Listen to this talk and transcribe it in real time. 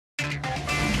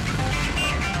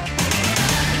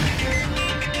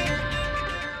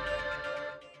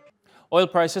Oil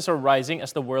prices are rising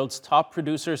as the world's top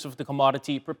producers of the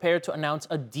commodity prepare to announce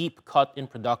a deep cut in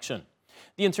production.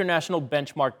 The international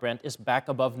benchmark Brent is back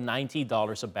above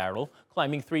 $90 a barrel,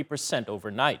 climbing 3%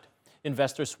 overnight.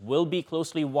 Investors will be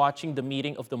closely watching the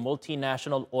meeting of the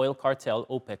multinational oil cartel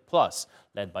OPEC+,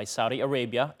 led by Saudi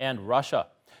Arabia and Russia.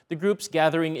 The group's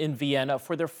gathering in Vienna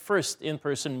for their first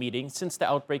in-person meeting since the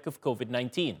outbreak of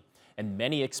COVID-19. And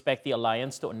many expect the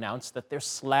alliance to announce that they're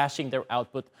slashing their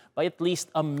output by at least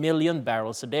 1 million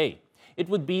barrels a day. It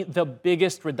would be the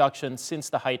biggest reduction since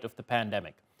the height of the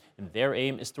pandemic. And their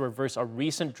aim is to reverse a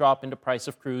recent drop in the price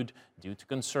of crude due to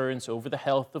concerns over the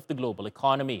health of the global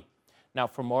economy. Now,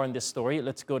 for more on this story,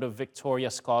 let's go to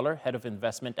Victoria Scholar, Head of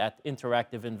Investment at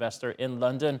Interactive Investor in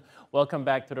London. Welcome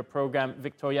back to the program,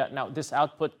 Victoria. Now, this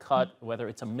output cut, whether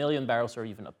it's 1 million barrels or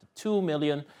even up to 2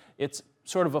 million, it's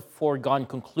sort of a foregone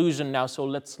conclusion now, so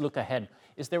let's look ahead.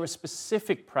 Is there a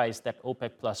specific price that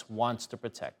OPEC Plus wants to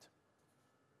protect?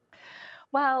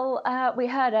 Well, we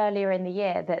heard earlier in the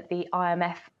year that the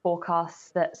IMF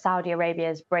forecasts that Saudi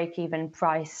Arabia's break-even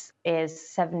price is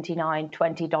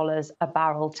 $79.20 a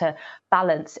barrel to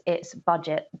balance its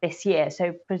budget this year.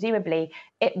 So presumably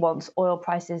it wants oil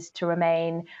prices to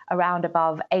remain around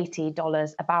above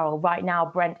 $80 a barrel. Right now,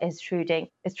 Brent is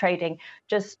trading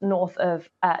just north of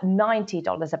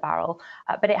 $90 a barrel,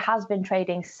 but it has been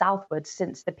trading southwards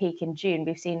since the peak in June.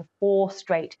 We've seen 4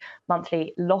 straight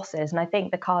monthly losses, and I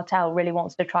think the cartel really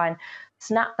wants to try and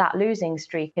snap that losing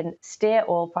streak and steer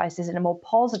oil prices in a more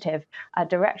positive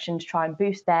direction to try and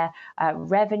boost their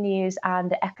revenues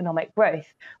and economic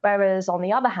growth. Whereas on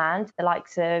the other hand, the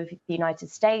likes of the United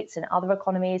States and other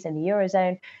economies in the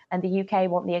Eurozone and the UK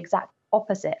want the exact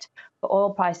opposite, for oil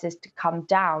prices to come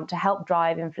down to help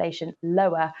drive inflation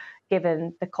lower,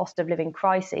 given the cost of living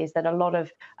crises that a lot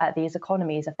of these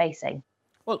economies are facing.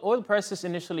 Well, oil prices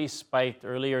initially spiked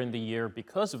earlier in the year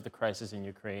because of the crisis in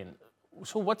Ukraine.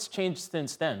 So what's changed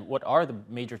since then? What are the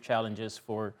major challenges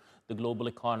for the global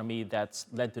economy that's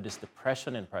led to this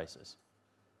depression in prices?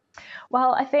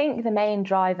 Well, I think the main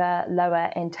driver lower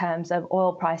in terms of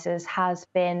oil prices has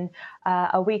been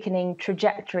a weakening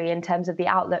trajectory in terms of the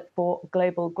outlook for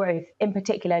global growth, in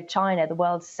particular China, the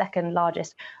world's second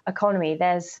largest economy.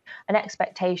 There's an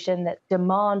expectation that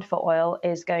demand for oil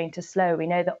is going to slow. We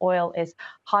know that oil is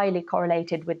highly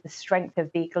correlated with the strength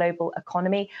of the global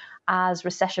economy. As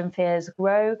recession fears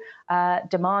grow,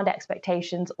 demand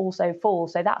expectations also fall.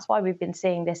 So that's why we've been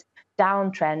seeing this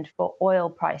downtrend for oil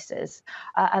prices.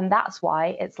 And that's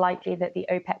why it's likely that the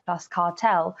OPEC Plus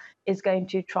cartel is going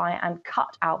to try and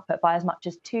cut output by as much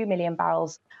as 2 million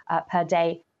barrels per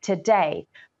day today.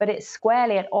 But it's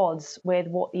squarely at odds with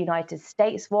what the United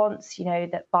States wants. You know,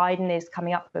 that Biden is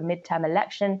coming up for a midterm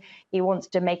election. He wants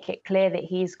to make it clear that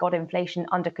he's got inflation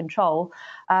under control.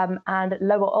 And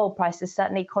lower oil prices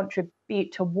certainly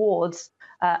contribute towards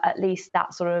at least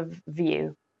that sort of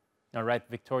view. All right,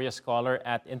 Victoria Scholar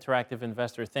at Interactive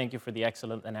Investor, thank you for the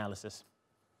excellent analysis.